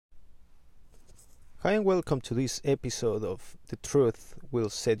Hi and welcome to this episode of The Truth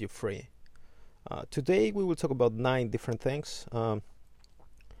Will Set You Free. Today we will talk about 9 different things.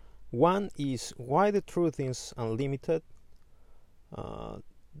 One is why the truth is unlimited. The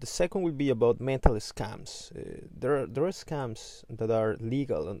second will be about mental scams. There are scams that are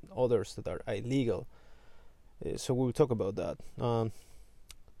legal and others that are illegal. So we will talk about that.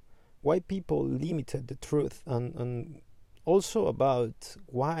 Why people limited the truth and also about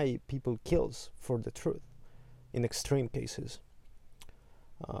why people kills for the truth in extreme cases.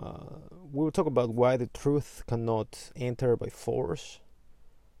 We will talk about why the truth cannot enter by force.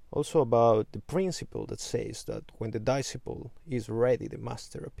 Also about the principle that says that when the disciple is ready, the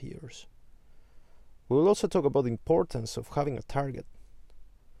master appears. We will also talk about the importance of having a target,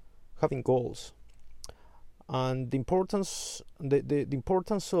 having goals, and the importance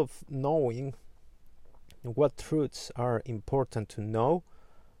of knowing what truths are important to know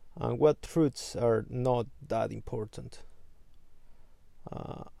and what truths are not that important.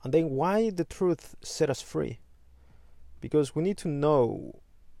 And then why the truth set us free, because we need to know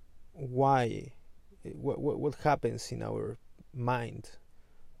why, what happens in our mind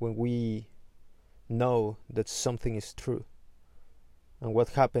when we know that something is true, and what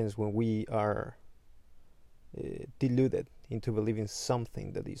happens when we are deluded into believing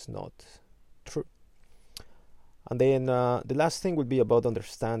something that is not true. And then the last thing would be about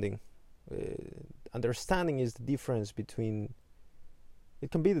understanding. Understanding is the difference between,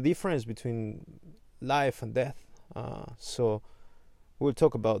 it can be the difference between life and death. So we'll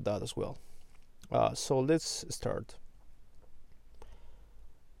talk about that as well. So let's start.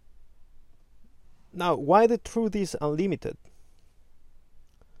 Now, why the truth is unlimited?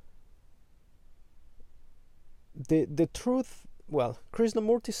 The truth, well,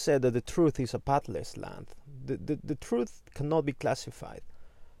 Krishnamurti said that the truth is a pathless land. The truth cannot be classified.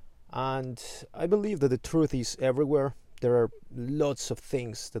 And I believe that the truth is everywhere. There are lots of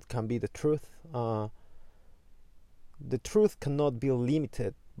things that can be the truth. The truth cannot be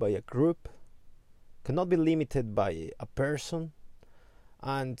limited by a group, cannot be limited by a person.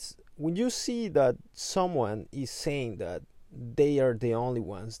 And when you see that someone is saying that they are the only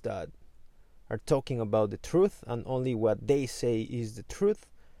ones that are talking about the truth and only what they say is the truth,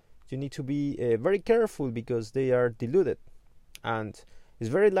 you need to be very careful, because they are deluded, and it's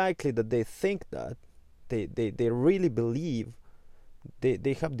very likely that they think that they really believe,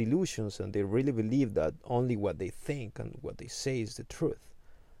 they have delusions, and they really believe that only what they think and what they say is the truth,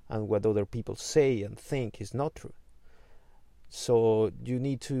 and what other people say and think is not true. So you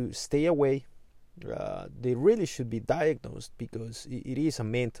need to stay away. They really should be diagnosed, because it is a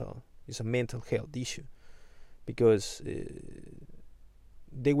mental health issue, because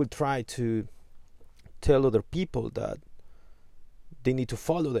they will try to tell other people that they need to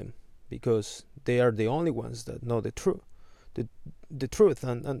follow them because they are the only ones that know the truth. The truth,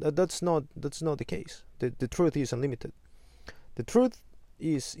 and that's not the case. The truth is unlimited. The truth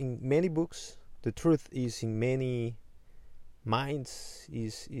is in many books. The truth is in many minds.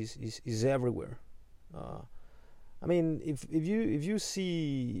 Is everywhere. I mean, if you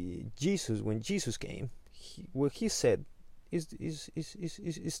see Jesus, when Jesus came, what he said is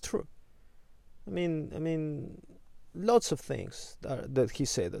true. I mean, lots of things that he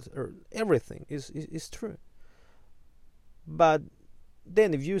said, or everything is true. But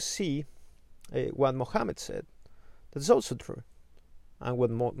then, if you see what Muhammad said, that's also true, and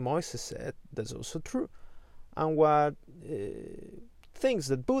what Moses said, that's also true, and what things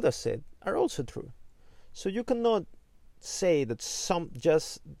that Buddha said are also true. So you cannot say that something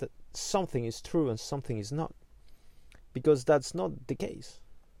is true and something is not, because that's not the case.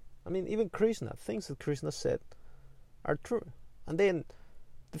 I mean, even Krishna, things that Krishna said are true. And then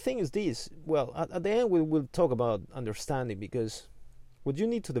the thing is this, well, at the end we will talk about understanding, because what you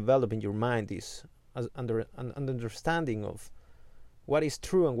need to develop in your mind is an understanding of what is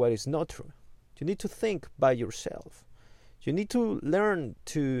true and what is not true. You need to think by yourself. You need to learn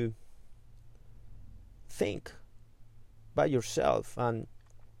to think by yourself and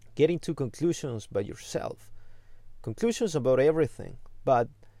get into conclusions by yourself. Conclusions about everything, but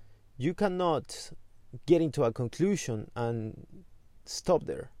you cannot get into a conclusion and stop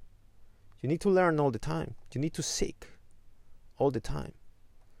there. You need to learn all the time. You need to seek all the time.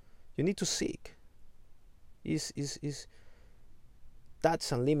 You need to seek.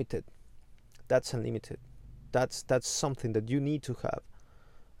 That's unlimited. That's unlimited. That's something that you need to have,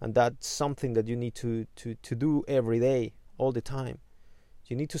 and that's something that you need to do every day, all the time.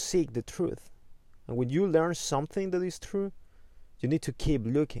 You need to seek the truth. And when you learn something that is true, you need to keep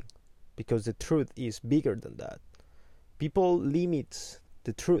looking, because the truth is bigger than that. People limit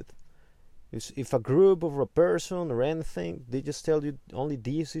the truth. If a group or a person or anything, they just tell you only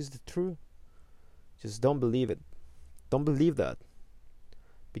this is the truth, just don't believe it. Don't believe that.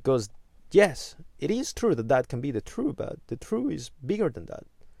 Because, yes, it is true that that can be the truth, but the truth is bigger than that.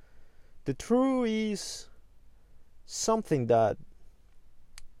 The truth is something that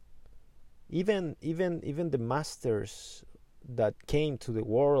even the masters that came to the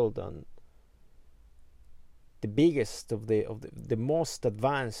world, and the biggest of the most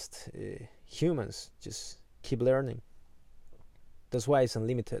advanced humans, just keep learning. That's why it's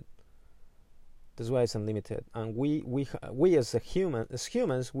unlimited. That's why it's unlimited. And we as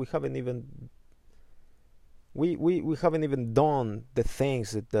humans, we haven't even done the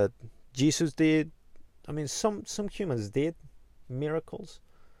things that Jesus did. I mean, some humans did miracles,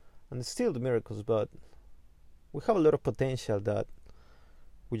 and still the miracles, but we have a lot of potential that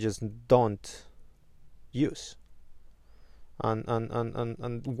we just don't use. And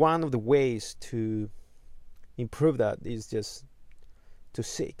one of the ways to improve that is just to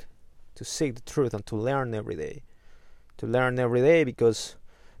seek the truth and to learn every day. To learn every day, because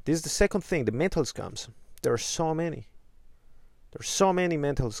this is the second thing, the mental scams. There are so many. There are so many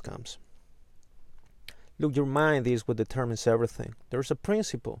mental scams. Look, your mind is what determines everything. There's a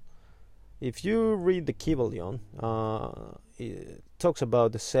principle. If you read the Kybalion, it talks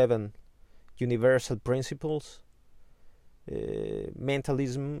about the 7 universal principles.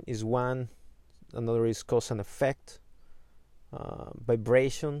 Mentalism is one. Another is cause and effect.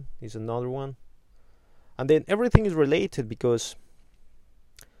 Vibration is another one. And then everything is related, because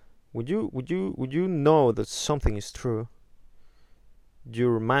would you know that something is true,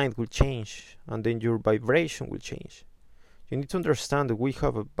 your mind will change, and then your vibration will change. You need to understand that we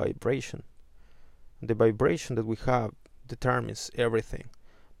have a vibration. The vibration that we have determines everything.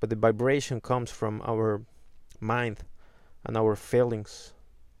 But the vibration comes from our mind and our feelings.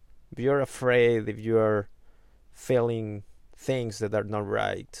 If you're afraid, if you are feeling things that are not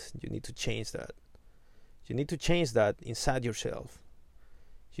right, you need to change that. You need to change that inside yourself.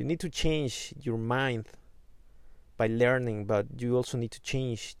 You need to change your mind by learning, but you also need to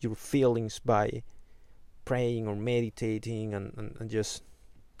change your feelings by praying or meditating, and just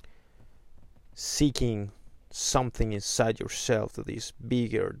seeking something inside yourself that is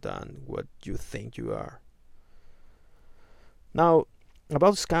bigger than what you think you are. Now,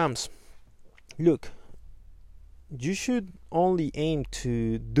 about scams, look, you should only aim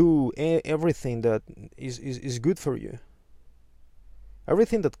to do everything that is good for you.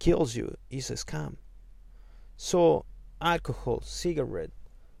 Everything that kills you is a scam. So, alcohol, cigarette,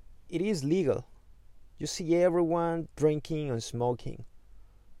 it is legal. You see everyone drinking and smoking,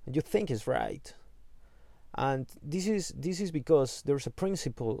 and you think it's right. And this is because there's a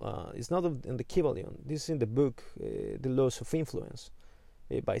principle. It's not in the Kybalion. This is in the book, The Laws of Influence,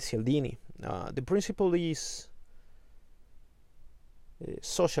 by Cialdini. The principle is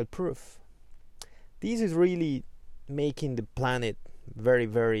social proof. This is really making the planet very,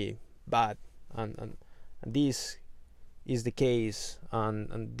 very bad, and this is the case,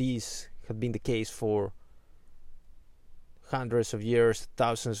 and this had been the case for hundreds of years,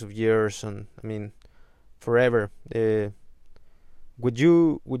 thousands of years, and I mean forever. Would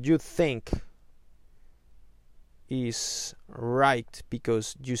you think is right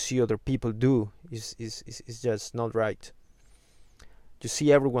because you see other people do is just not right. You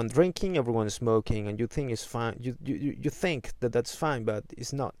see everyone drinking, everyone smoking, and you think it's fine. You think that that's fine, but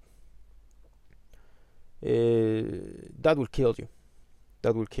it's not. That will kill you.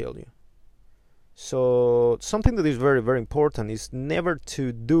 That will kill you. So something that is very, very important is never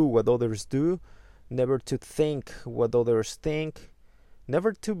to do what others do, never to think what others think,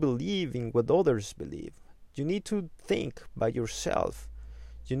 never to believe in what others believe. You need to think by yourself.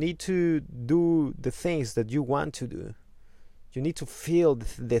 You need to do the things that you want to do. You need to feel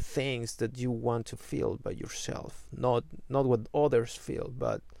the things that you want to feel by yourself, not what others feel,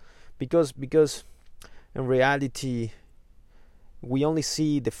 but because in reality we only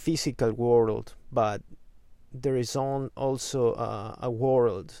see the physical world, but there is also a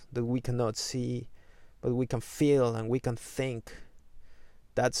world that we cannot see, but we can feel and we can think.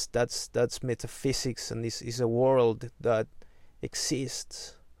 That's metaphysics, and this is a world that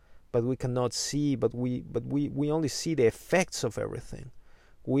exists, but we cannot see. But we only see the effects of everything.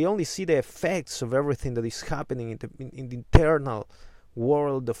 We only see the effects of everything that is happening in the internal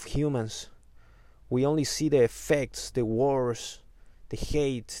world of humans. We only see the effects, the wars, the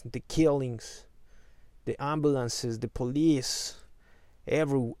hate, the killings, the ambulances, the police.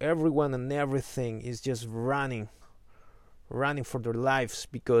 Everyone and everything is just running for their lives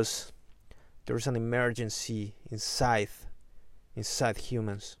because there's an emergency inside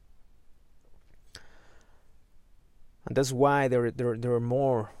humans. And that's why there are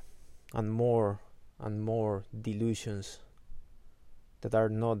more and more and more delusions that are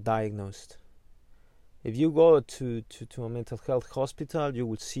not diagnosed. If you go to a mental health hospital, you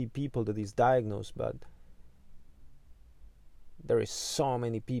will see people that is diagnosed, but there is so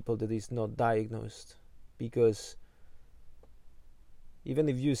many people that is not diagnosed, because even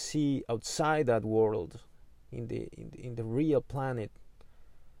if you see outside that world, in the real planet,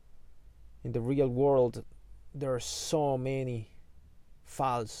 in the real world, there are so many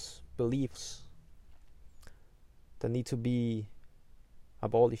false beliefs that need to be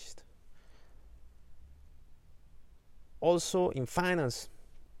abolished. Also, in finance,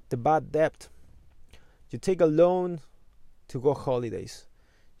 the bad debt. You take a loan to go holidays.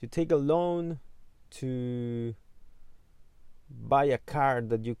 You take a loan to buy a car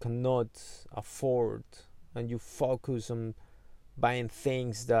that you cannot afford, and you focus on buying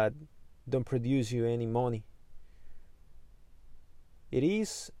things that don't produce you any money. It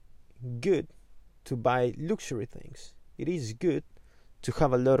is good to buy luxury things. It is good to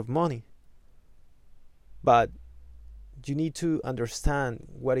have a lot of money. But you need to understand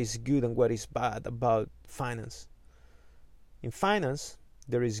what is good and what is bad about finance. In finance,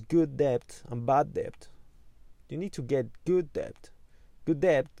 there is good debt and bad debt. You need to get good debt. Good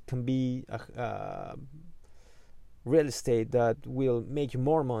debt can be real estate that will make you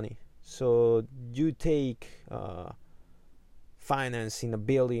more money. So you take finance in a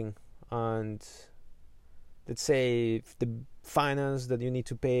building, and let's say if the finance that you need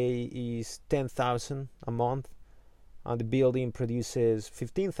to pay is 10,000 a month, and the building produces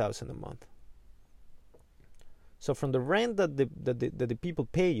 15,000 a month. So from the rent that the people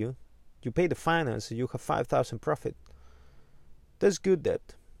pay you, you pay the finance, so you have 5,000 profit. That's good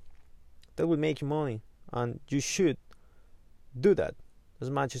debt. That will make you money, and you should do that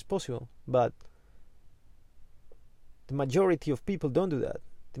as much as possible. But the majority of people don't do that.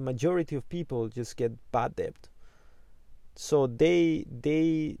 The majority of people just get bad debt. So they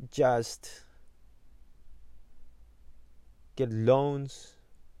just get loans,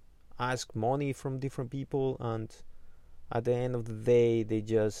 ask money from different people, and at the end of the day, they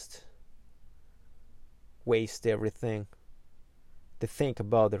just waste everything. They think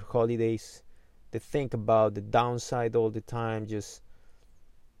about their holidays. They think about the downside all the time, just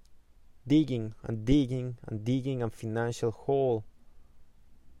digging and digging and digging a financial hole.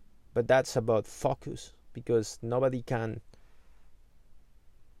 But that's about focus, because nobody can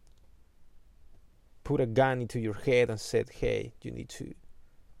put a gun into your head and said, hey, you need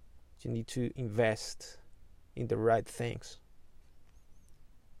to invest in the right things.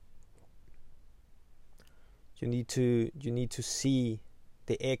 You need to see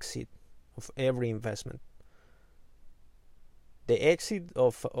the exit of every investment. The exit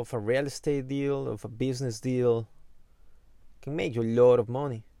of a real estate deal, of a business deal, can make you a lot of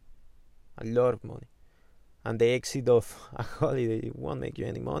money. A lot of money. And the exit of a holiday won't make you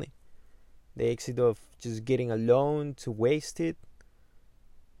any money. The exit of just getting a loan to waste it,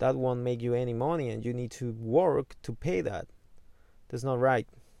 that won't make you any money, and you need to work to pay that. That's not right.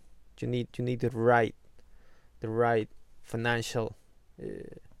 You need the right financial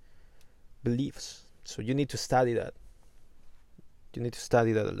beliefs. So you need to study that. You need to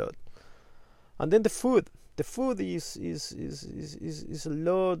study that a lot. And then the food. The food is a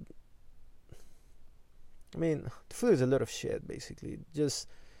lot. I mean, the food is a lot of shit, basically. Just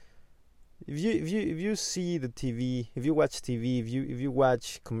if you see the TV, if you watch TV, if you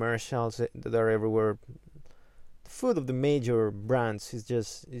watch commercials that are everywhere, the food of the major brands is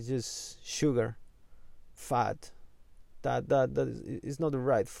just sugar, fat. That is not the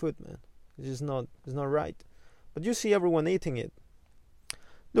right food, man. It's not right. But you see everyone eating it.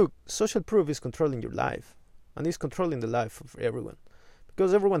 Look, social proof is controlling your life, and it's controlling the life of everyone,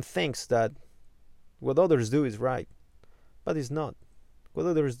 because everyone thinks that what others do is right, but it's not. What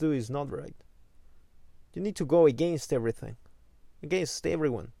others do is not right. You need to go against everything, against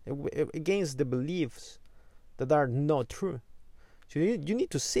everyone, against the beliefs that are not true. So you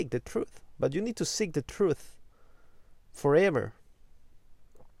need to seek the truth, but you need to seek the truth forever.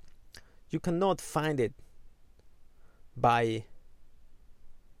 You cannot find it by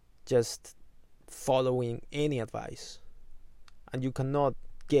just following any advice, and you cannot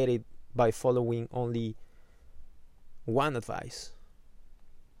get it by following only one advice,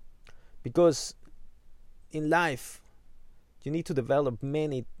 because in life you need to develop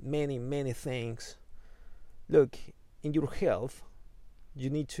many things. Look, in your health, you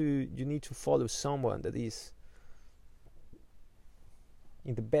need to follow someone that is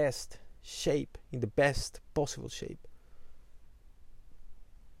in the best shape, in the best possible shape.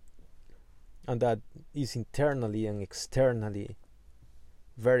 and that is internally and externally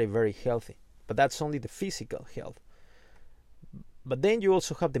very, very healthy. But that's only the physical health. But then you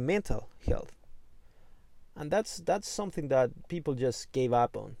also have the mental health, and that's something that people just gave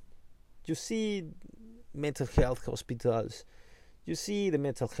up on. You see mental health hospitals, you see the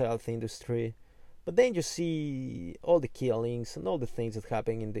mental health industry, but then you see all the killings and all the things that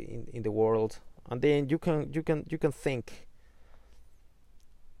happen in the world, and then you can think,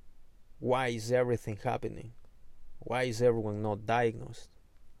 why is everything happening? Why is everyone not diagnosed?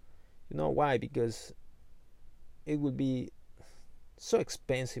 You know why? Because it would be so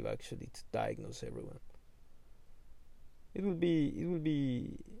expensive actually to diagnose everyone. It will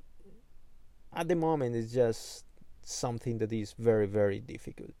be at the moment it's just something that is very, very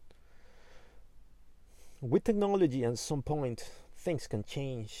difficult. With technology, at some point things can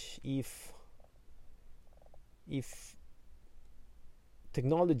change if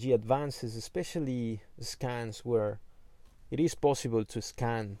technology advances, especially scans where it is possible to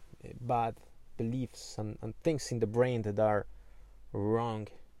scan bad beliefs and things in the brain that are wrong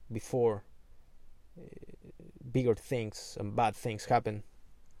before bigger things and bad things happen.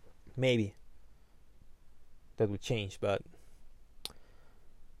 Maybe that will change, but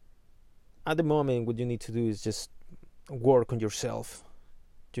at the moment what you need to do is just work on yourself.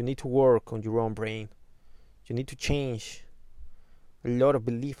 You need to work on your own brain. You need to change a lot of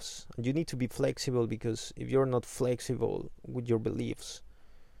beliefs, and you need to be flexible, because if you're not flexible with your beliefs,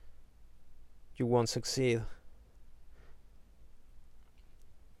 you won't succeed.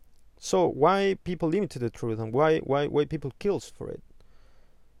 So why people limit to the truth, and why people kills for it?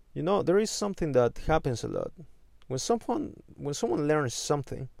 You know, there is something that happens a lot when someone learns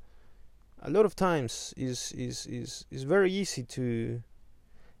something. A lot of times is very easy to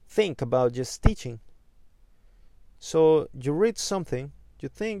think about just teaching. So you read something, you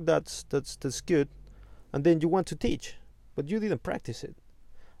think that's good, and then you want to teach, but you didn't practice it.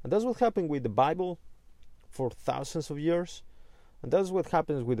 And that's what happened with the Bible for thousands of years, and that's what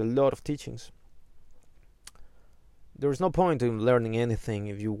happens with a lot of teachings. There's no point in learning anything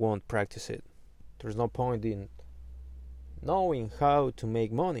if you won't practice it. There's no point in knowing how to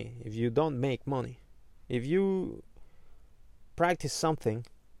make money if you don't make money. If you practice something,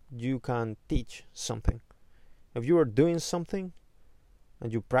 you can teach something. If you are doing something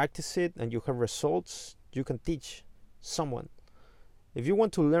and you practice it and you have results, you can teach someone. If you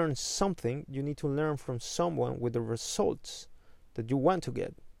want to learn something, you need to learn from someone with the results that you want to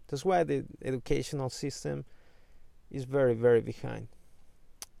get. That's why the educational system is very, very behind.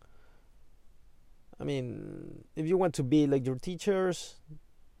 I mean, if you want to be like your teachers,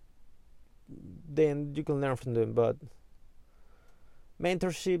 then you can learn from them, but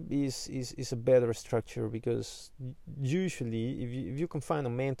mentorship is a better structure, because usually if you can find a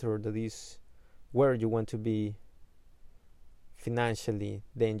mentor that is where you want to be financially,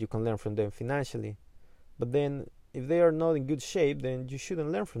 then you can learn from them financially. But then if they are not in good shape, then you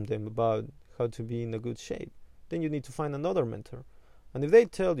shouldn't learn from them about how to be in a good shape. Then you need to find another mentor. And if they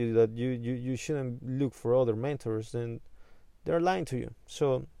tell you that you shouldn't look for other mentors, then they're lying to you.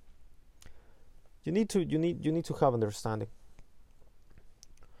 So you need to have understanding.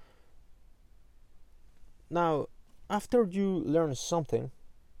 Now, after you learn something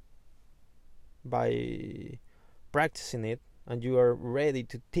by practicing it and you are ready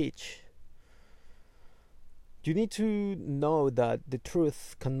to teach, you need to know that the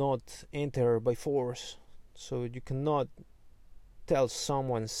truth cannot enter by force. So you cannot tell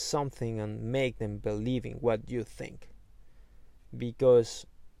someone something and make them believe in what you think, because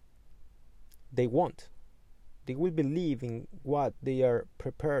they won't. They will believe in what they are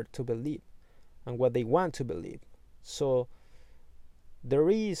prepared to believe and what they want to believe. So there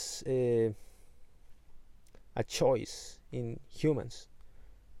is a choice in humans.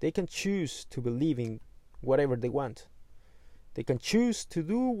 They can choose to believe in whatever they want. They can choose to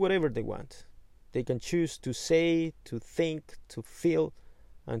do whatever they want. They can choose to say, to think, to feel,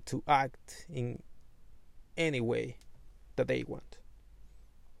 and to act in any way that they want.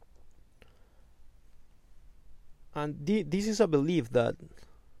 And this is a belief that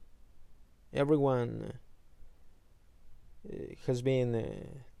everyone has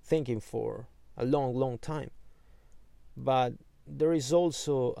been thinking for a long, long time. But there is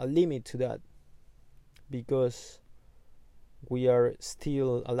also a limit to that, because we are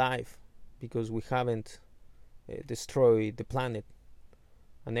still alive, because we haven't destroyed the planet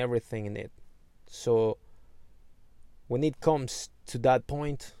and everything in it. So when it comes to that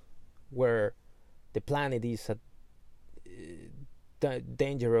point where the planet is at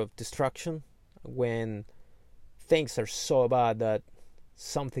danger of destruction, when things are so bad that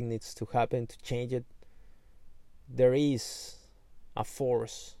something needs to happen to change it, there is a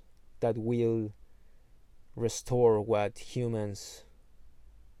force that will restore what humans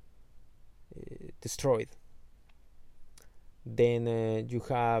destroyed. Then you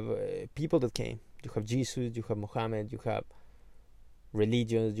have people that came. You have Jesus, you have Muhammad, you have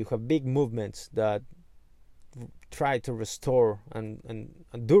religions, you have big movements that try to restore and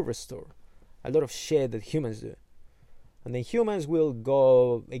do restore a lot of shit that humans do. And then humans will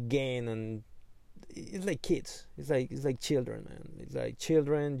go again, and it's like kids. It's like children, man. It's like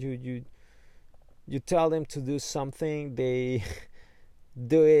children. You tell them to do something, they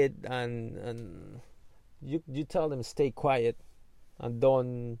do it, and you tell them stay quiet and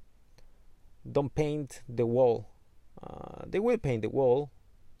don't paint the wall. They will paint the wall,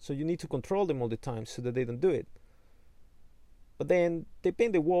 so you need to control them all the time so that they don't do it. But then they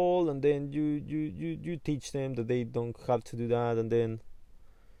paint the wall, and then you teach them that they don't have to do that, and then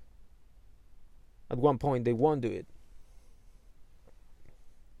at one point they won't do it.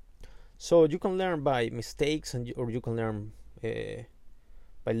 So you can learn by mistakes, or you can learn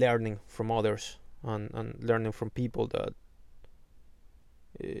by learning from others, and learning from people that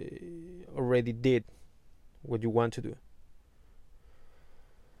already did what you want to do.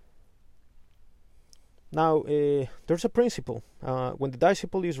 Now, there's a principle. When the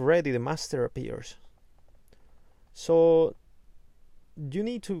disciple is ready, the master appears. So you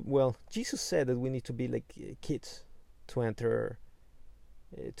need to, well, Jesus said that we need to be like kids to enter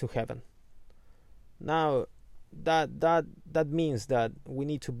to heaven. Now, that means that we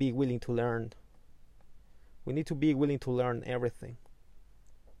need to be willing to learn. We need to be willing to learn everything,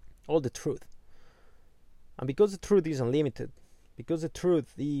 all the truth. And because the truth is unlimited, because the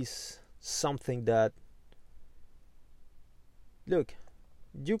truth is something that, look,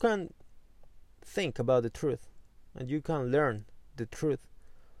 you can think about the truth and you can learn the truth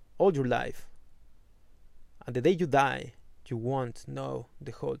all your life. And the day you die, you won't know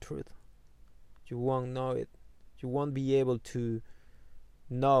the whole truth. You won't know it. You won't be able to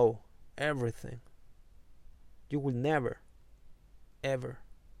know everything. You will never, ever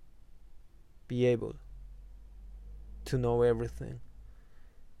be able to know everything.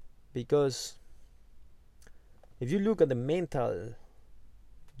 Because if you look at the mental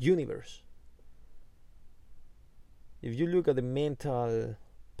universe, if you look at the mental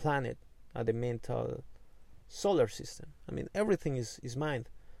planet, at the mental solar system, I mean, everything is mind.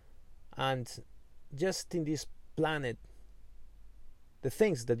 And just in this planet, the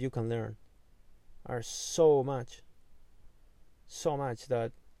things that you can learn are so much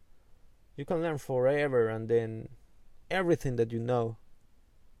that you can learn forever, and then everything that you know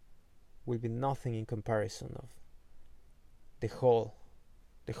will be nothing in comparison of the whole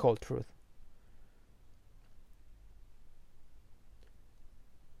truth.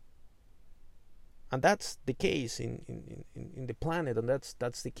 And that's the case in the planet, and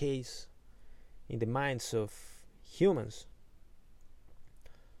that's the case in the minds of humans.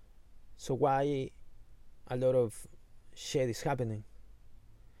 So why a lot of shit is happening?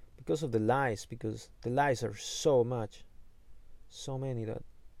 Because of the lies, because the lies are so many that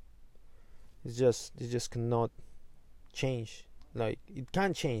it just cannot change. Like, it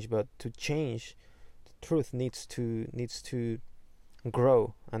can change, but to change, the truth needs to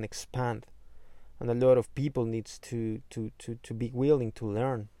grow and expand, and a lot of people needs to be willing to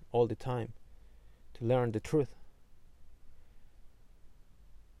learn all the time, to learn the truth.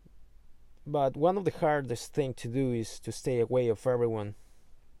 But one of the hardest thing to do is to stay away of everyone.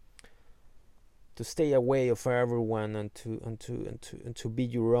 To stay away of everyone and to be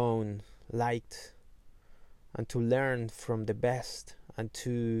your own light, and to learn from the best, and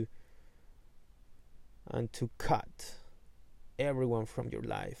to cut everyone from your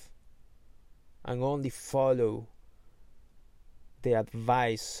life and only follow the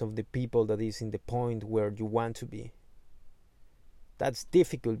advice of the people that is in the point where you want to be. That's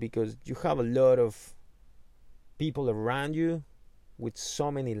difficult because you have a lot of people around you with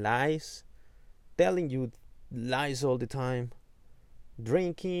so many lies, telling you lies all the time,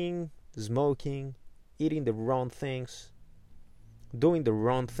 drinking, smoking, eating the wrong things, doing the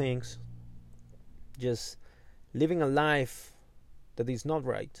wrong things, just living a life that is not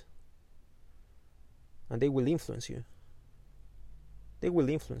right. And they will influence you. They will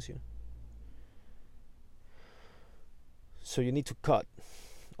influence you. So you need to cut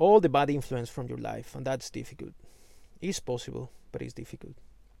all the bad influence from your life, and that's difficult. It's possible, but it's difficult.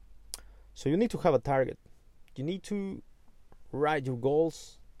 So you need to have a target. You need to write your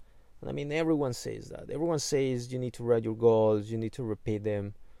goals. And I mean, everyone says that. Everyone says you need to write your goals, you need to repeat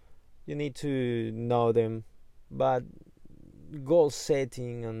them, you need to know them. But goal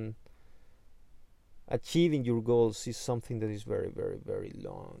setting and achieving your goals is something that is very, very, very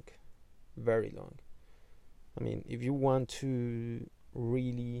long. Very long. I mean, if you want to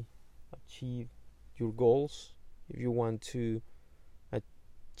really achieve your goals, if you want to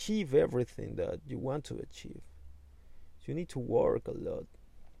achieve everything that you want to achieve, you need to work a lot.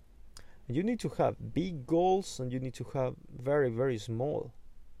 And you need to have big goals, and you need to have very, very small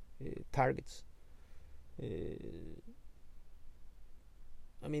targets.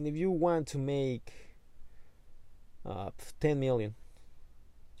 I mean, if you want to make 10 million,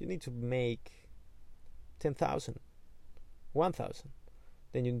 you need to make 10,000, 1,000.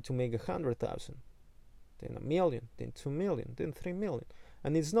 Then you need to make 100,000, then 1,000,000, then 2,000,000, then 3,000,000.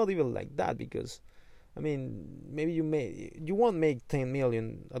 And it's not even like that, because I mean, maybe you won't make 10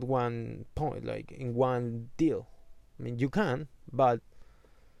 million at one point, like in one deal. I mean, you can, but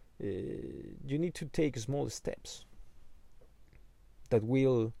you need to take small steps that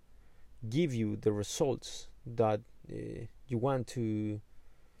will give you the results that you want to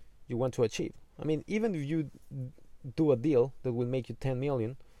achieve. I mean, even if you do a deal that will make you 10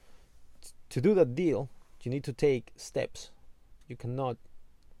 million, to do that deal, you need to take steps. You cannot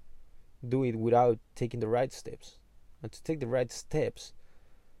do it without taking the right steps. And to take the right steps,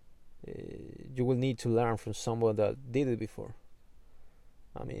 you will need to learn from someone that did it before.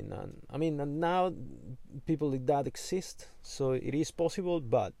 I mean, and now people like that exist, so it is possible.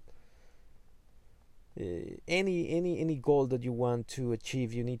 But any goal that you want to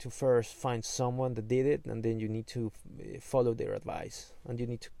achieve, you need to first find someone that did it, and then you need to follow their advice, and you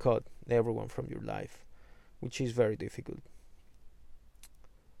need to cut everyone from your life, which is very difficult.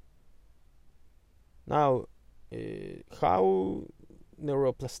 Now, how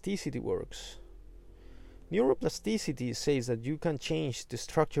neuroplasticity works. Neuroplasticity says that you can change the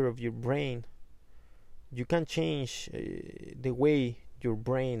structure of your brain. You can change the way your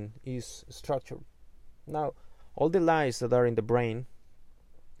brain is structured. Now, all the lies that are in the brain,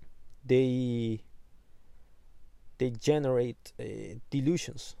 they generate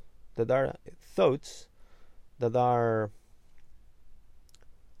delusions, that are thoughts, that are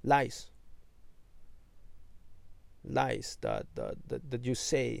lies that you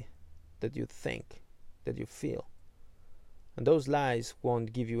say, that you think, that you feel. And those lies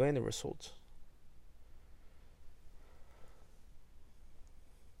won't give you any results.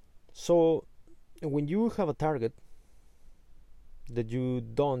 So when you have a target that you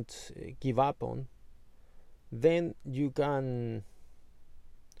don't give up on, then you can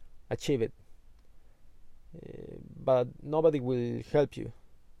achieve it. But nobody will help you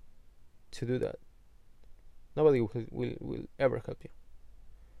to do that. Nobody will ever help you.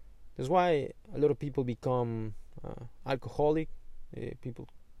 That's why a lot of people become alcoholic.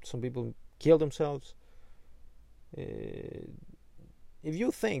 Some people kill themselves. If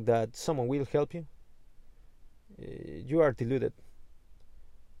you think that someone will help you, you are deluded.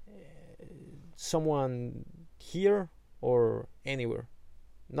 Someone here or anywhere,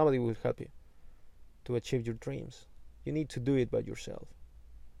 nobody will help you to achieve your dreams. You need to do it by yourself.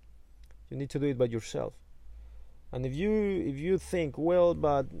 You need to do it by yourself. And if you think, well,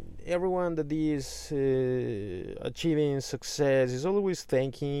 but everyone that is achieving success is always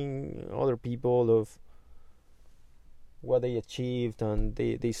thanking other people of what they achieved, and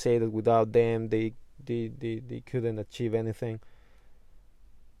they say that without them they couldn't achieve anything.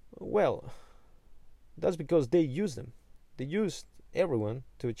 Well, that's because they use them. They used everyone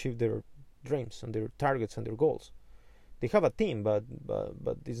to achieve their dreams and their targets and their goals. They have a team, but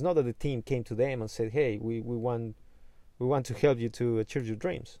it's not that the team came to them and said, "Hey, we want to help you to achieve your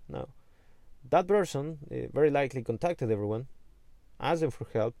dreams." No, that person very likely contacted everyone, asked them for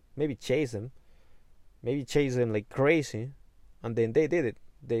help, maybe chased them like crazy, and then they did it.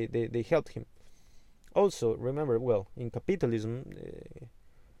 They helped him. Also, remember, well, in capitalism,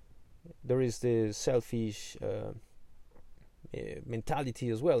 there is the selfish mentality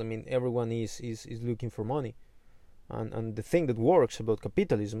as well. I mean, everyone is looking for money. And the thing that works about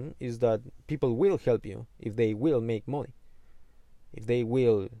capitalism is that people will help you if they will make money. If they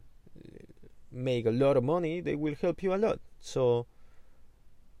will make a lot of money, they will help you a lot. So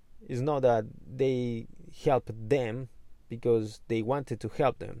it's not that they helped them because they wanted to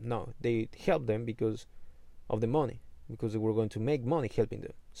help them. No, they helped them because of the money, because they were going to make money helping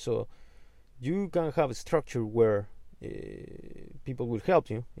them. So you can have a structure where people will help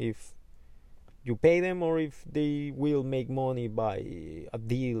you if you pay them, or if they will make money by a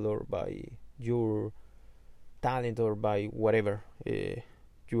deal, or by your talent, or by whatever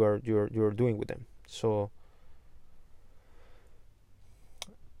you are doing with them. So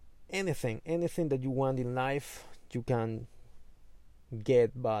anything that you want in life, you can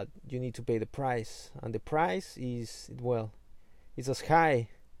get, but you need to pay the price, and the price is, well, it's as high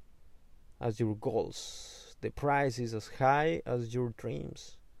as your goals. The price is as high as your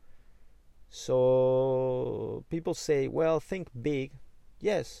dreams. So people say, well, think big.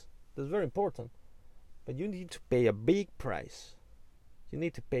 Yes, that's very important, but you need to pay a big price. You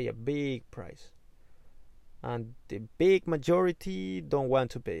need to pay a big price, and the big majority don't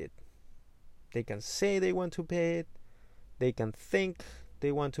want to pay it. They can say they want to pay it, they can think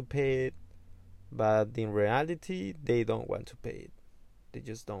they want to pay it, but in reality they don't want to pay it. They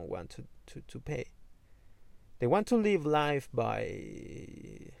just don't want to pay. They want to live life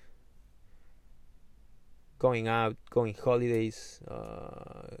by going out, going holidays,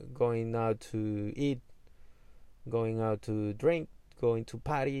 going out to eat, going out to drink, going to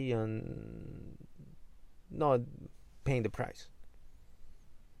party, and not paying the price.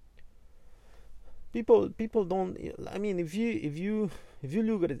 People don't. I mean, if you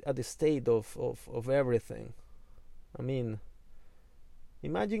look at the state of everything, I mean,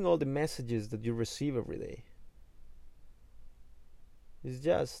 imagine all the messages that you receive every day. It's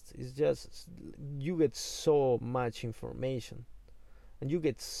just you get so much information, and you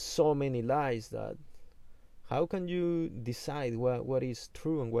get so many lies that how can you decide what is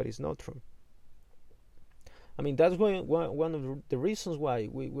true and what is not true? I mean, that's one of the reasons why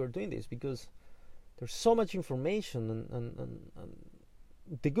we're doing this, because there's so much information, and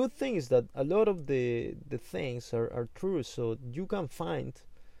the good thing is that a lot of the things are true, so you can find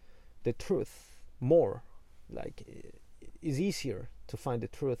the truth more. Like, it's easier to find the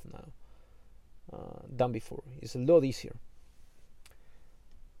truth now than before. It's a lot easier.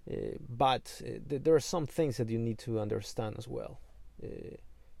 But there are some things that you need to understand as well.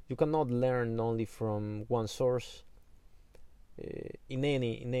 You cannot learn only from one source in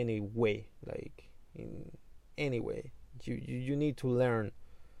any way. Like, in any way, you need to learn,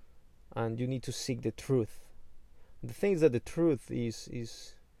 and you need to seek the truth. The thing is that the truth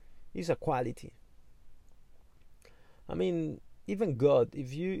is a quality. I mean, even God,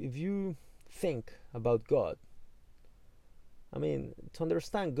 if you think about God, I mean, to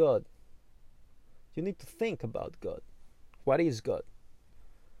understand God, you need to think about God. What is God?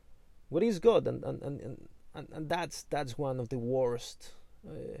 What is God? And that's one of the worst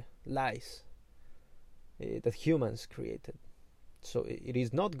lies that humans created. So it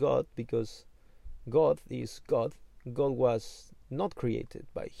is not God, because God is God. God was not created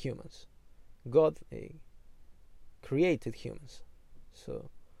by humans. God created humans. So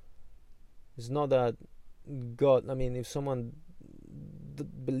it's not that God, I mean, if someone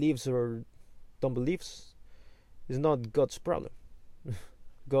believes or don't believes, it's not God's problem.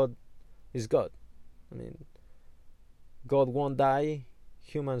 God is God. I mean, God won't die,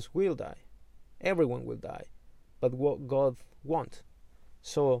 humans will die, everyone will die, but what God won't.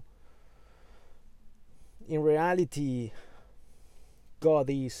 So in reality, God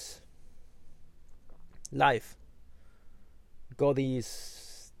is life. God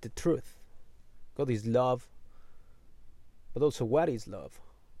is the truth. God is love. But also, what is love?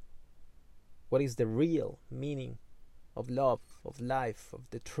 What is the real meaning of love, of life, of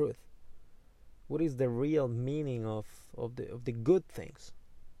the truth? What is the real meaning of the good things?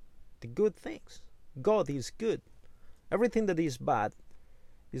 The good things. God is good. Everything that is bad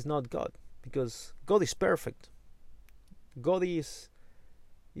is not God, because God is perfect. God is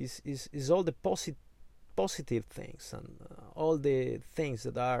all the positive things, and all the things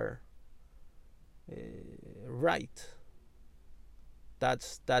that are right.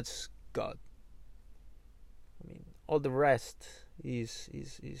 That's God. I mean, all the rest is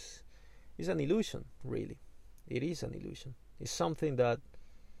an illusion, really. It is an illusion. It's something that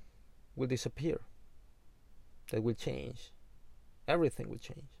will disappear, that will change. Everything will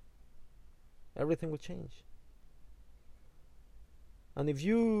change. Everything will change. And if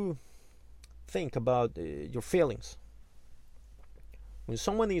you think about your feelings, when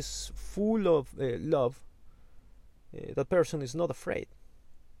someone is full of love, that person is not afraid.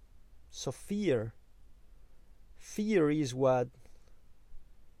 So fear is what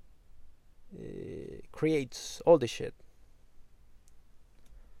creates all the shit.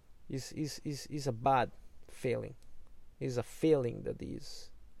 Is a bad feeling. Is a feeling that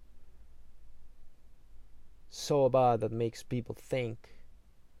is so bad that makes people think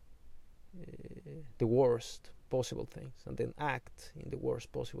the worst possible things, and then act in the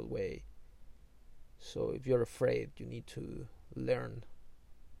worst possible way. So if you're afraid, you need to learn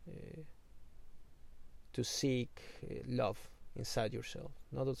to seek love inside yourself,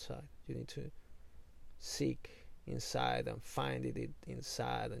 not outside. You need to seek inside and find it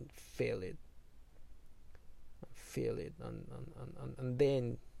inside, and feel it. feel it, and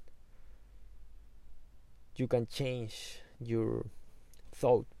then you can change your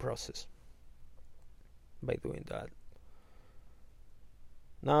thought process by doing that.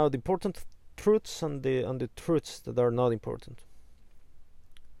 Now, the important truths and the truths that are not important.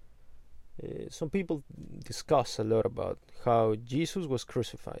 Some people discuss a lot about how Jesus was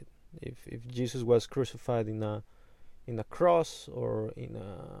crucified. If Jesus was crucified in a cross, or in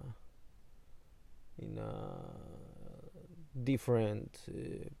a different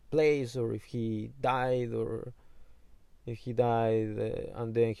place, or if he died, or if he died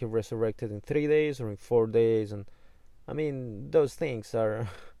and then he resurrected in 3 days or in 4 days, and I mean, those things are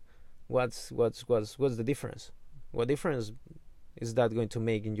what's the difference? What difference is that going to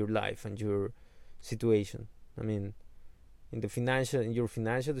make in your life and your situation? I mean, in your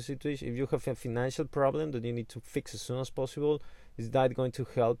financial situation, if you have a financial problem that you need to fix as soon as possible, is that going to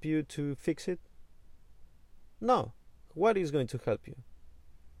help you to fix it? No. What is going to help you?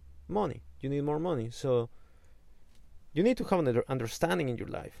 Money. You need more money. So you need to have an understanding in your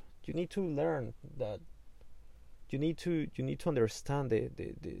life. You need to learn that. You need to understand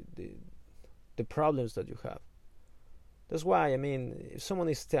the problems that you have. That's why, I mean, if someone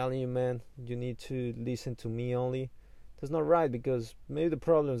is telling you, man, you need to listen to me only, that's not right, because maybe the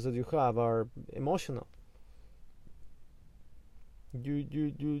problems that you have are emotional. You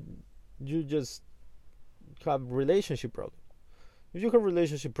just have relationship problems. If you have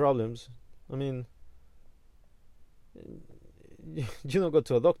relationship problems, I mean, you don't go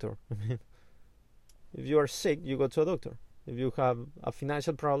to a doctor. I mean, if you are sick, you go to a doctor. If you have a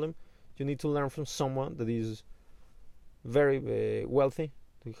financial problem, you need to learn from someone that is very wealthy,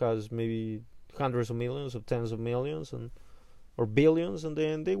 who has maybe hundreds of millions, or tens of millions, or billions, and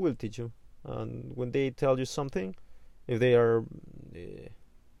then they will teach you. And when they tell you something, if they are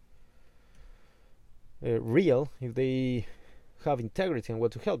real, if they have integrity and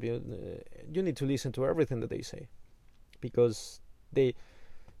want to help you, you need to listen to everything that they say, because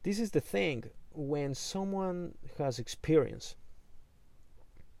this is the thing. When someone has experience,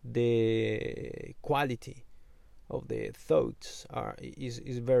 the quality of the thoughts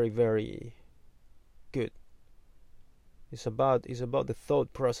is very, very good. It's about the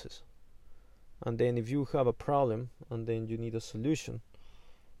thought process. And then if you have a problem and then you need a solution,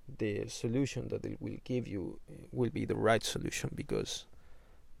 the solution that it will give you will be the right solution, because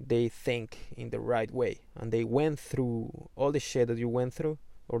they think in the right way, and they went through all the shit that you went through,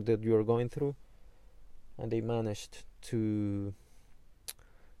 or that you are going through, and they managed to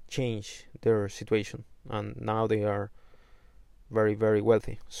change their situation, and now they are very, very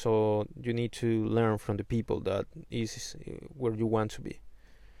wealthy. So you need to learn from the people that is where you want to be.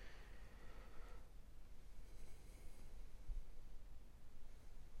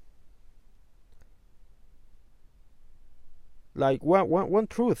 Like one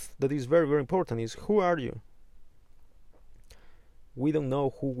truth that is very, very important is, who are you? We don't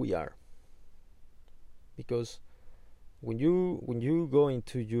know who we are, because when you go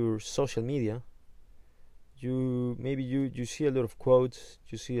into your social media, you see a lot of quotes,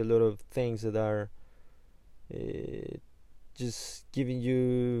 you see a lot of things that are just giving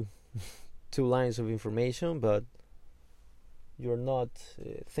you 2 lines of information, but you're not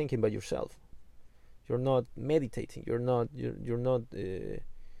thinking about yourself. You're not meditating. You're not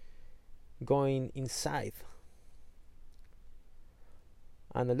going inside.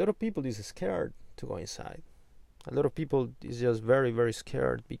 And a lot of people is scared to go inside. A lot of people is just very, very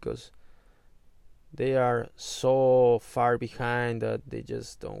scared, because they are so far behind that they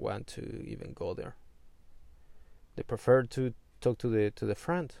just don't want to even go there. They prefer to talk to the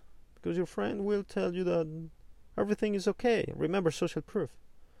friend, because your friend will tell you that everything is okay. Remember social proof.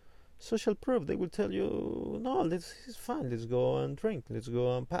 Social proof. They will tell you, no, it's fine. Let's go and drink. Let's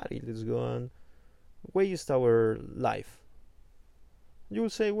go and party. Let's go and waste our life. You will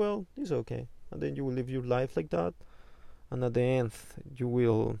say, well, it's okay, and then you will live your life like that, and at the end you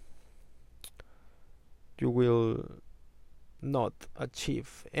will not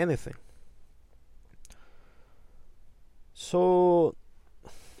achieve anything. So,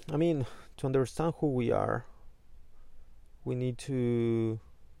 I mean, to understand who we are, we need to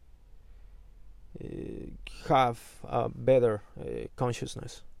have a better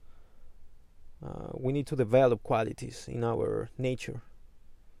consciousness. We need to develop qualities in our nature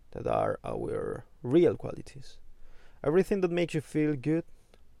that are our real qualities. Everything that makes you feel good,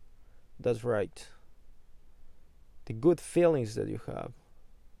 that's right. The good feelings that you have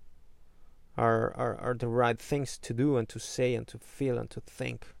are the right things to do and to say and to feel and to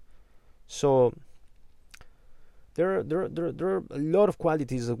think. So there are a lot of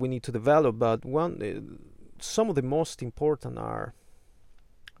qualities that we need to develop, but some of the most important are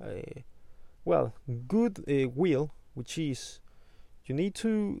well, good will, which is you need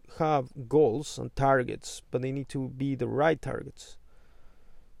to have goals and targets, but they need to be the right targets.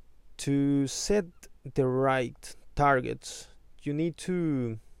 To set the right targets, you need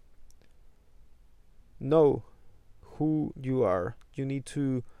to know who you are. You need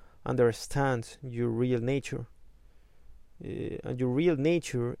to understand your real nature. And your real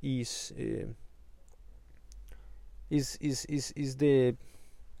nature is the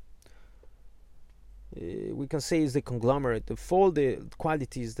we can say is the conglomerate of all the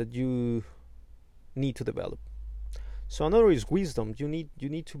qualities that you need to develop. So another is wisdom. You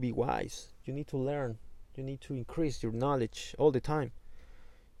need to be wise. You need to learn. You need to increase your knowledge all the time.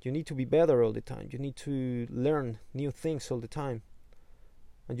 You need to be better all the time. You need to learn new things all the time.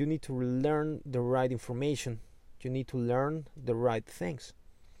 And you need to learn the right information. You need to learn the right things.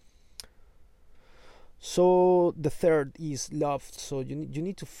 So the third is love. So you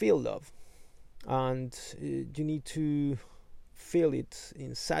need to feel love. And you need to feel it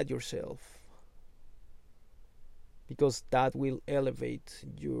inside yourself, because that will elevate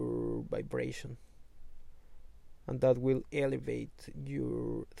your vibration, and that will elevate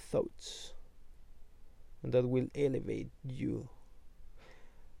your thoughts, and that will elevate you.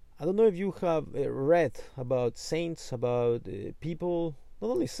 I don't know if you have read about saints, about people,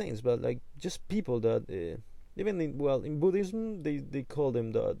 not only saints, but like just people that even in Buddhism they call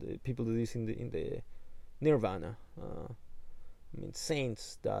them the people that is in the nirvana. I mean,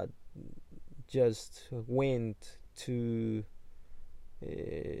 saints that just went to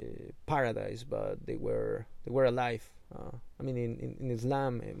paradise, but they were alive. I mean, in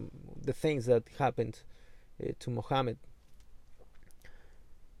Islam, the things that happened to Muhammad.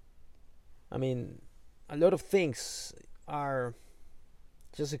 I mean, a lot of things are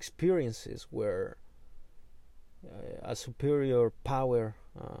just experiences where a superior power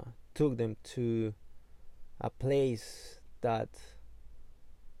took them to a place that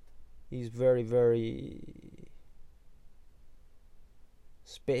is very, very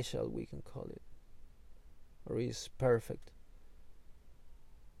special, we can call it, or is perfect.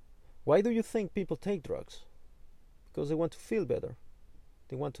 Why do you think people take drugs? Because they want to feel better.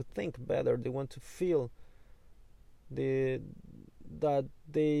 They want to think better. They want to feel that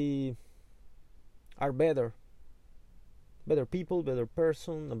they are better people, better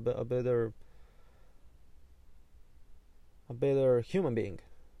person, a better human being.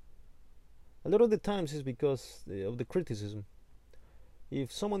 A lot of the times it's because of the criticism.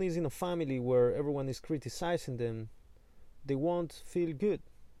 If someone is in a family where everyone is criticizing them, they won't feel good,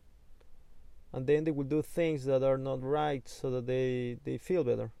 and then they will do things that are not right so that they feel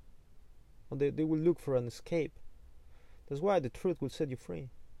better, and they will look for an escape. That's why the truth will set you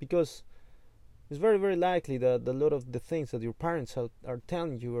free, because it's very, very likely that a lot of the things that your parents are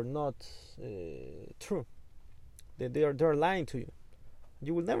telling you are not true. They're lying to you.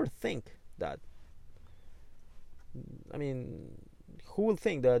 You will never think that. I mean, who will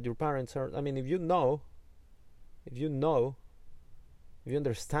think that your parents are? I mean, if you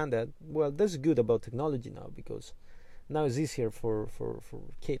understand that, well, that's good about technology now, because now it's easier for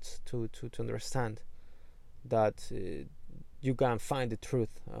kids to understand that you can find the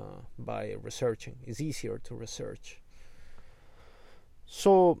truth by researching. It's easier to research.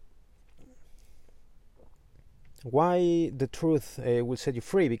 So why the truth will set you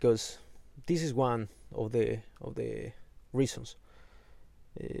free? Because this is one of the reasons.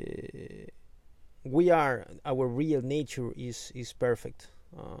 Our real nature is perfect.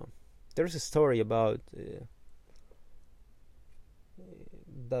 There's a story about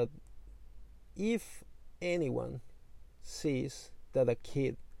that if anyone sees that a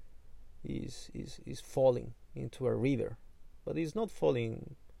kid is falling into a river, but he's not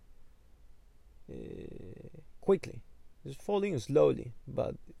falling quickly, he's falling slowly,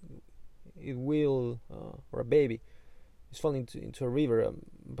 but it will, or a baby is falling into a river,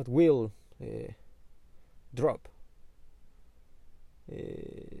 but will drop.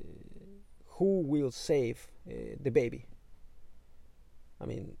 Who will save the baby? I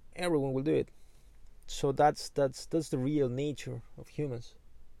mean, everyone will do it. So that's the real nature of humans.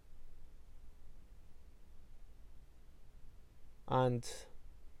 And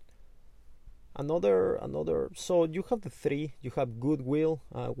another so you have the three. You have goodwill,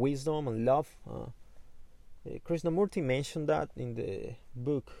 wisdom, and love. Krishnamurti mentioned that in the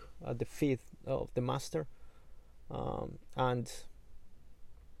book The Fifth of the Master. And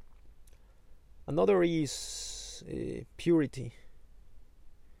another is purity.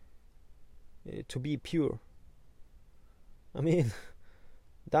 To be pure. I mean,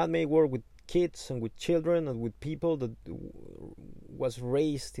 that may work with kids and with children and with people that was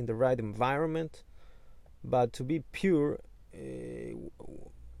raised in the right environment. But to be pure,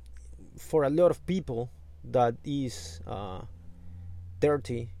 for a lot of people, that is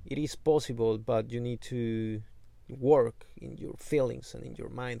dirty. It is possible, but you need to work in your feelings and in your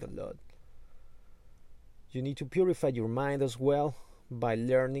mind a lot. You need to purify your mind as well by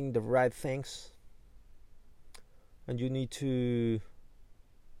learning the right things. And you need to,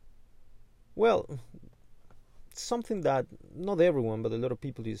 well, something that not everyone, but a lot of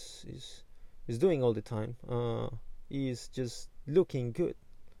people is doing all the time, is just looking good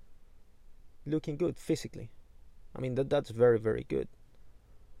physically. I mean, that's very, very good.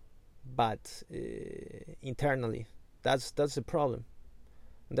 But internally, that's the problem.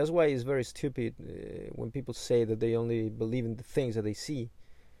 And that's why it's very stupid when people say that they only believe in the things that they see,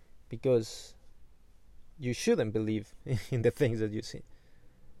 because you shouldn't believe in the things that you see.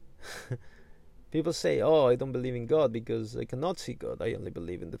 People say, oh, I don't believe in God because I cannot see God. I only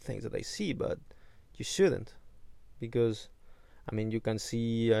believe in the things that I see. But you shouldn't, because I mean, you can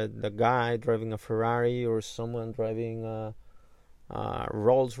see the guy driving a Ferrari or someone driving a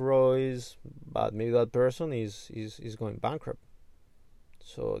Rolls Royce, but maybe that person is going bankrupt.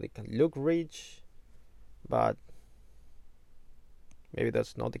 So they can look rich, but maybe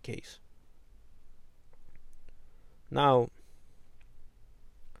that's not the case. Now,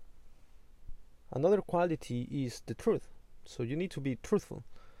 another quality is the truth. So you need to be truthful.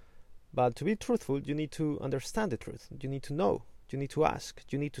 But to be truthful, you need to understand the truth. You need to know. You need to ask.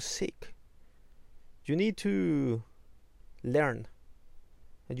 You need to seek. You need to learn.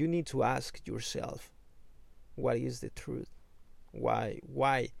 And you need to ask yourself, what is the truth?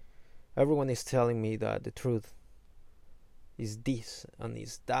 Why everyone is telling me that the truth is this and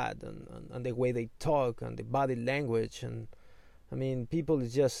is that, and the way they talk and the body language, and I mean, people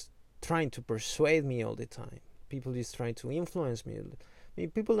is just trying to persuade me all the time. People is trying to influence me. I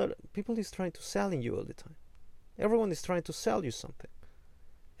mean, people is trying to sell you all the time. Everyone is trying to sell you something.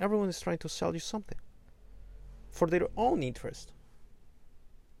 Everyone is trying to sell you something for their own interest.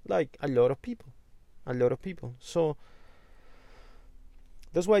 Like a lot of people. So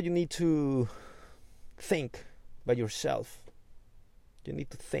that's why you need to think by yourself. You need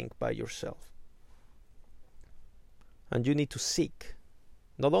to think by yourself. And you need to seek,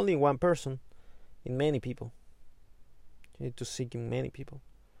 not only in one person, in many people. You need to seek in many people.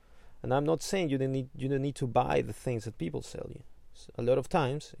 And I'm not saying you don't need to buy the things that people sell you. So a lot of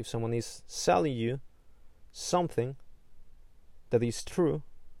times, if someone is selling you something that is true,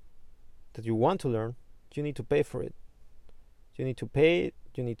 that you want to learn, you need to pay for it. You need to pay it,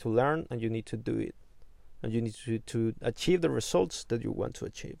 you need to learn, and you need to do it. And you need to achieve the results that you want to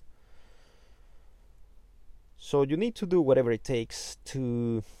achieve. So you need to do whatever it takes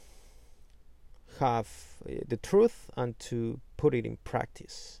to have the truth and to put it in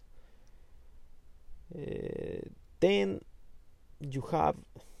practice. Then you have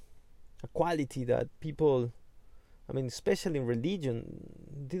a quality that people, I mean, especially in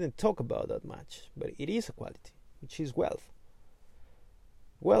religion, didn't talk about that much, but it is a quality, which is wealth.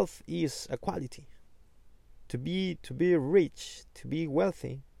 Wealth is a quality. To be rich, to be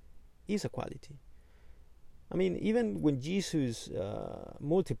wealthy, is a quality. I mean, even when Jesus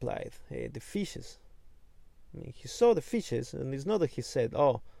multiplied the fishes, I mean, he saw the fishes, and it's not that he said,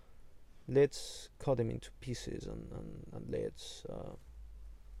 "Oh, let's cut them into pieces and let's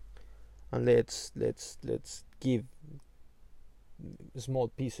give small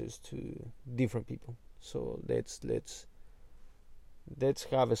pieces to different people. So let's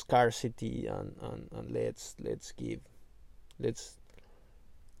have a scarcity and let's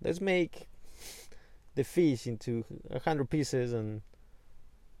make the fish into 100 pieces and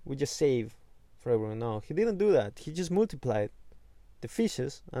we just save for everyone." No, he didn't do that. He just multiplied the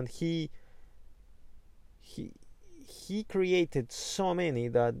fishes, and he created so many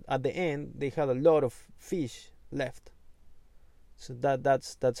that at the end they had a lot of fish left. So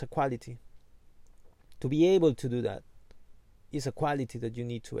that's a quality. To be able to do that is a quality that you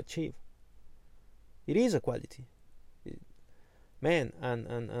need to achieve. It is a quality, man.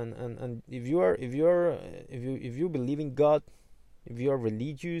 And if you believe in God, if you are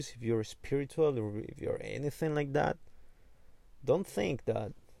religious, if you're spiritual, or if you're anything like that, don't think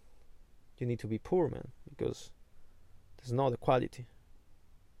that you need to be poor, man, because there's not a quality.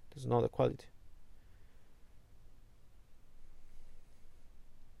 There's not a quality.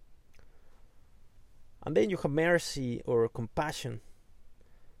 And then you have mercy or compassion.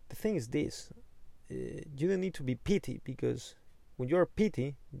 The thing is this: you don't need to be pity, because when you're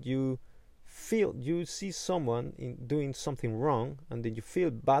pity, you you see someone doing something wrong, and then you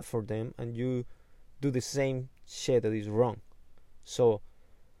feel bad for them, and you do the same shit that is wrong. So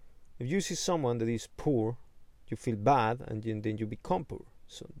if you see someone that is poor, you feel bad, and then you become poor.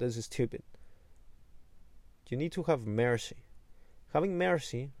 So this is stupid. You need to have mercy. Having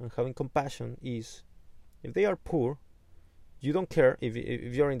mercy and having compassion is, if they are poor, you don't care. If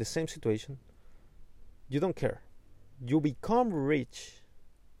you're in the same situation, you don't care. You become rich,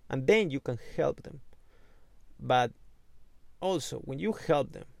 and then you can help them. But also, when you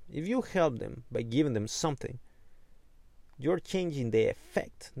help them, if you help them by giving them something, you're changing the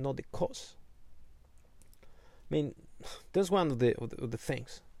effect, not the cause. I mean, that's one of the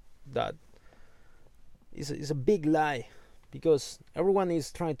things that is a big lie, because everyone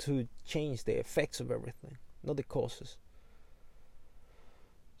is trying to change the effects of everything, not the causes.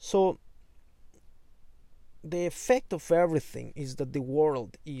 So the effect of everything is that the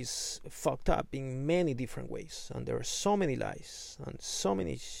world is fucked up in many different ways, and there are so many lies and so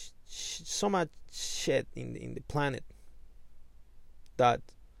much shit in the planet that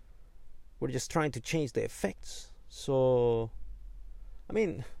we're just trying to change the effects. So, I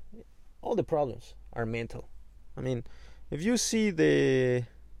mean, all the problems are mental. I mean, if you see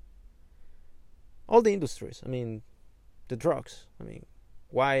all the industries, I mean, the drugs, I mean,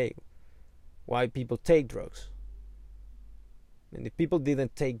 why people take drugs? I mean, if people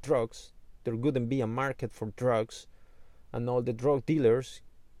didn't take drugs, there wouldn't be a market for drugs, and all the drug dealers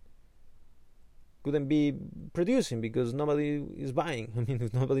couldn't be producing because nobody is buying. I mean,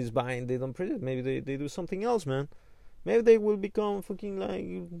 if nobody's buying, they don't produce. Maybe they do something else, man. Maybe they will become fucking like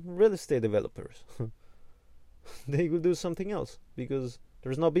real estate developers. They will do something else because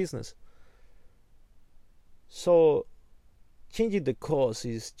there's no business. So changing the cause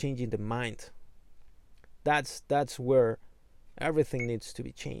is changing the mind. That's where everything needs to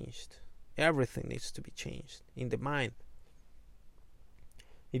be changed. Everything needs to be changed in the mind.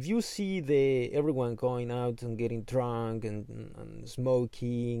 If you see everyone going out and getting drunk and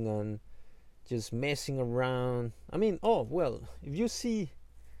smoking and just messing around, I mean, if you see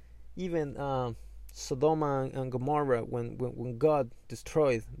even Sodom and Gomorrah, when God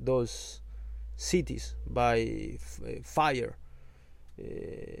destroyed those cities by fire,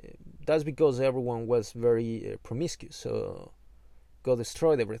 that's because everyone was very promiscuous. So God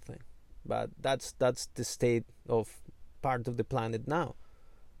destroyed everything. But that's the state of part of the planet now.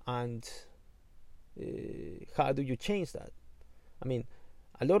 And how do you change that? I mean,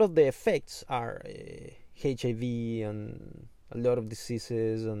 a lot of the effects are HIV and a lot of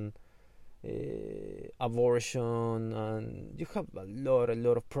diseases and abortion, and you have a lot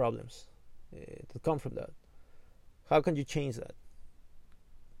of problems that come from that. How can you change that?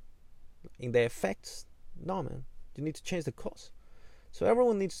 In the effects? No, man. You need to change the cause. So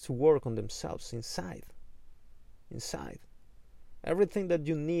everyone needs to work on themselves inside. Everything that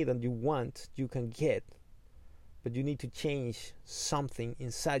you need and you want, you can get. But you need to change something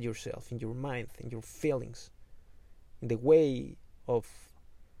inside yourself, in your mind, in your feelings, in the way of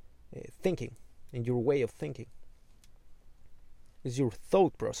thinking, in your way of thinking. It's your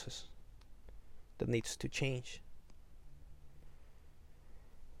thought process that needs to change.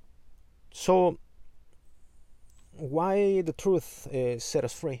 So, why the truth set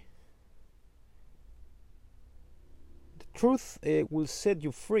us free? Truth will set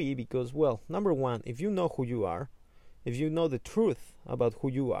you free because, well, number one, if you know who you are, if you know the truth about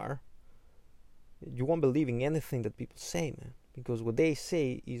who you are, you won't believe in anything that people say, man, because what they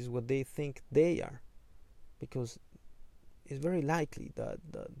say is what they think they are, because it's very likely that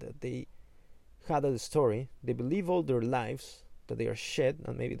they had a story, they believe all their lives that they are shit,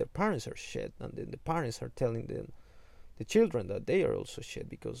 and maybe their parents are shit, and then the parents are telling the children that they are also shit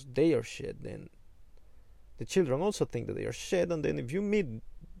because they are shit. Then the children also think that they are shit, and then if you meet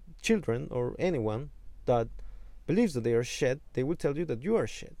children or anyone that believes that they are shit, they will tell you that you are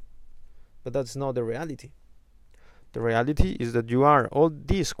shit. But that's not the reality. The reality is that you are all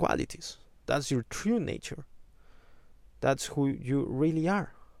these qualities. That's your true nature. That's who you really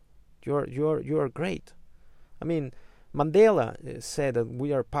are. You are great. I mean, Mandela said that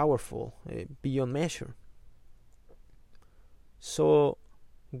we are powerful beyond measure. So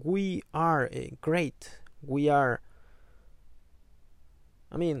we are great. We are,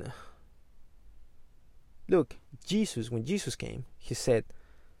 I mean, look, when Jesus came, he said,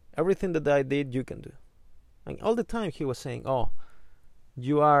 everything that I did, you can do. And all the time he was saying,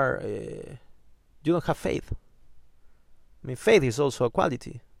 you don't have faith. I mean, faith is also a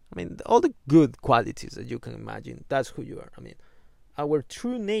quality. I mean, all the good qualities that you can imagine, that's who you are. I mean, our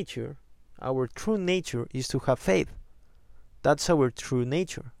true nature is to have faith. That's our true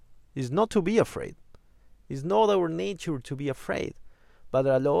nature. It's not to be afraid. It's not our nature to be afraid. But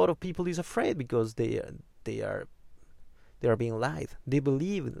a lot of people is afraid because they are being lied. They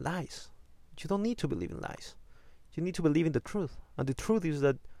believe in lies. You don't need to believe in lies. You need to believe in the truth. And the truth is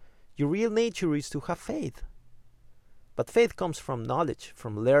that your real nature is to have faith. But faith comes from knowledge,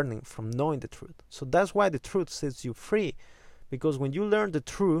 from learning, from knowing the truth. So that's why the truth sets you free. Because when you learn the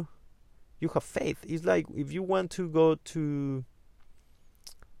truth, you have faith. It's like if you want to go to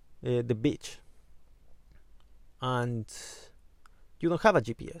the beach and you don't have a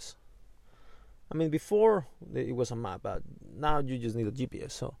GPS. I mean, before it was a map, but now you just need a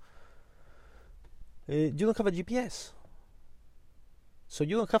GPS. So you don't have a GPS. So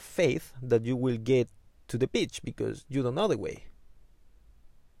you don't have faith that you will get to the beach because you don't know the way.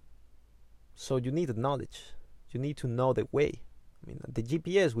 So you need the knowledge. You need to know the way. I mean, the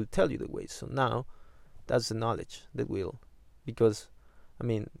GPS will tell you the way. So now that's the knowledge that will, because I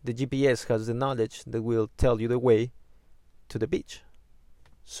mean, the GPS has the knowledge that will tell you the way to the beach.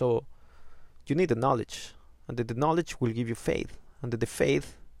 So you need the knowledge, and the knowledge will give you faith, and the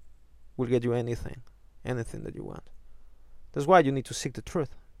faith will get you anything that you want. That's why you need to seek the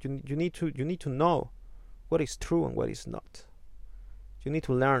truth. You need to know what is true and what is not. You need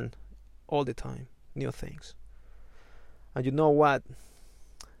to learn all the time new things. And you know what?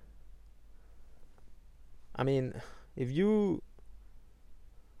 I mean, if you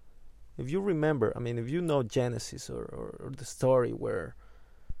remember, I mean, if you know Genesis or the story where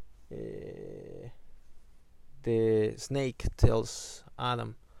the snake tells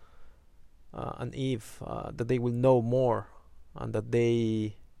Adam and Eve that they will know more, and that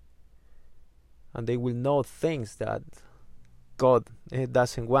they will know things that God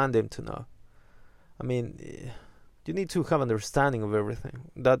doesn't want them to know. I mean, you need to have understanding of everything.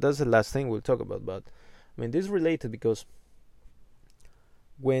 That's the last thing we'll talk about. But I mean, this is related because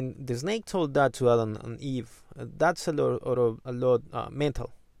when the snake told that to Adam and Eve, that's a lot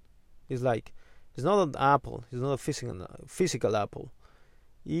mental. It's like, it's not an apple. It's not a physical apple.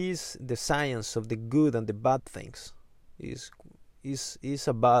 It's the science of the good and the bad things. Is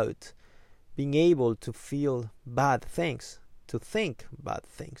about being able to feel bad things, to think bad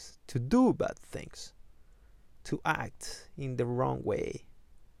things, to do bad things, to act in the wrong way.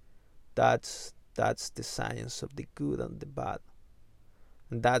 That's the science of the good and the bad.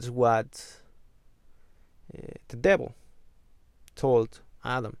 And that's what the devil told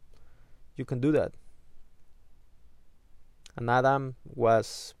Adam. You can do that. And Adam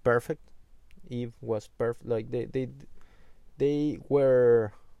was perfect. Eve was perfect. Like they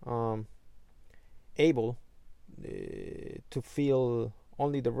were able to feel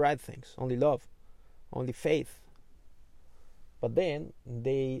only the right things, only love, only faith. But then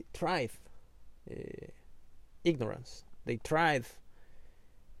they tried ignorance. They tried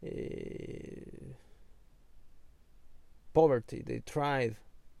poverty. They tried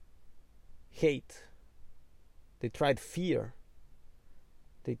hate. They tried fear.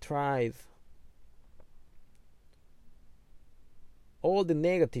 They tried all the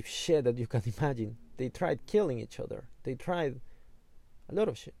negative shit that you can imagine. They tried killing each other. They tried a lot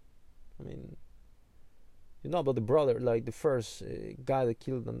of shit. I mean, you know about the brother, like the first guy that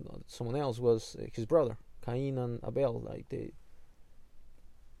killed someone else was his brother, Cain and Abel. Like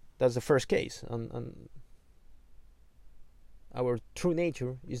that's the first case, and our true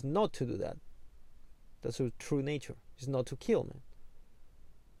nature is not to do that. That's our true nature. It's not to kill, man.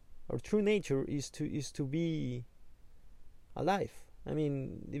 Our true nature is to be alive. I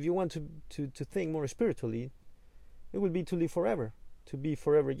mean, if you want to think more spiritually, it would be to live forever, to be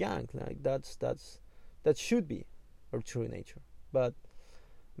forever young. Like that should be our true nature. But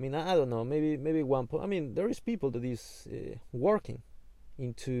I mean, I don't know. Maybe one point. I mean, there is people that is working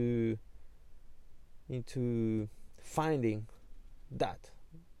into finding that.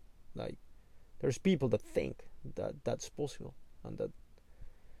 Like, there's people that think that that's possible, and that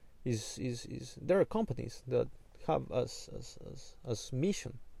is there are companies that have as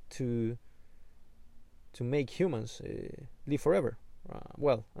mission to make humans live forever,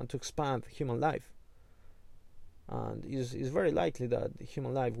 and to expand human life. And it's very likely that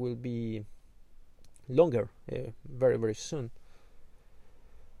human life will be longer very, very soon.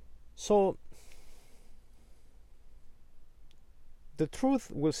 So the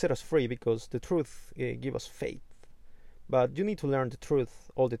truth will set us free, because the truth gives us faith. But you need to learn the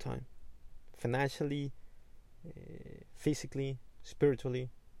truth all the time, financially, physically, spiritually,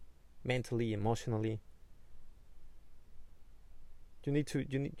 mentally, emotionally. You need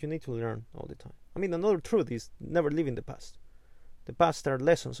to learn all the time. I mean, another truth is never live in the past. The past are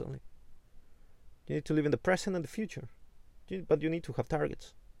lessons only. You need to live in the present and the future, but you need to have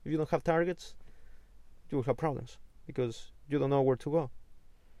targets. If you don't have targets, you will have problems because you don't know where to go.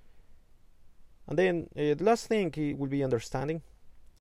 And then the last thing will be understanding.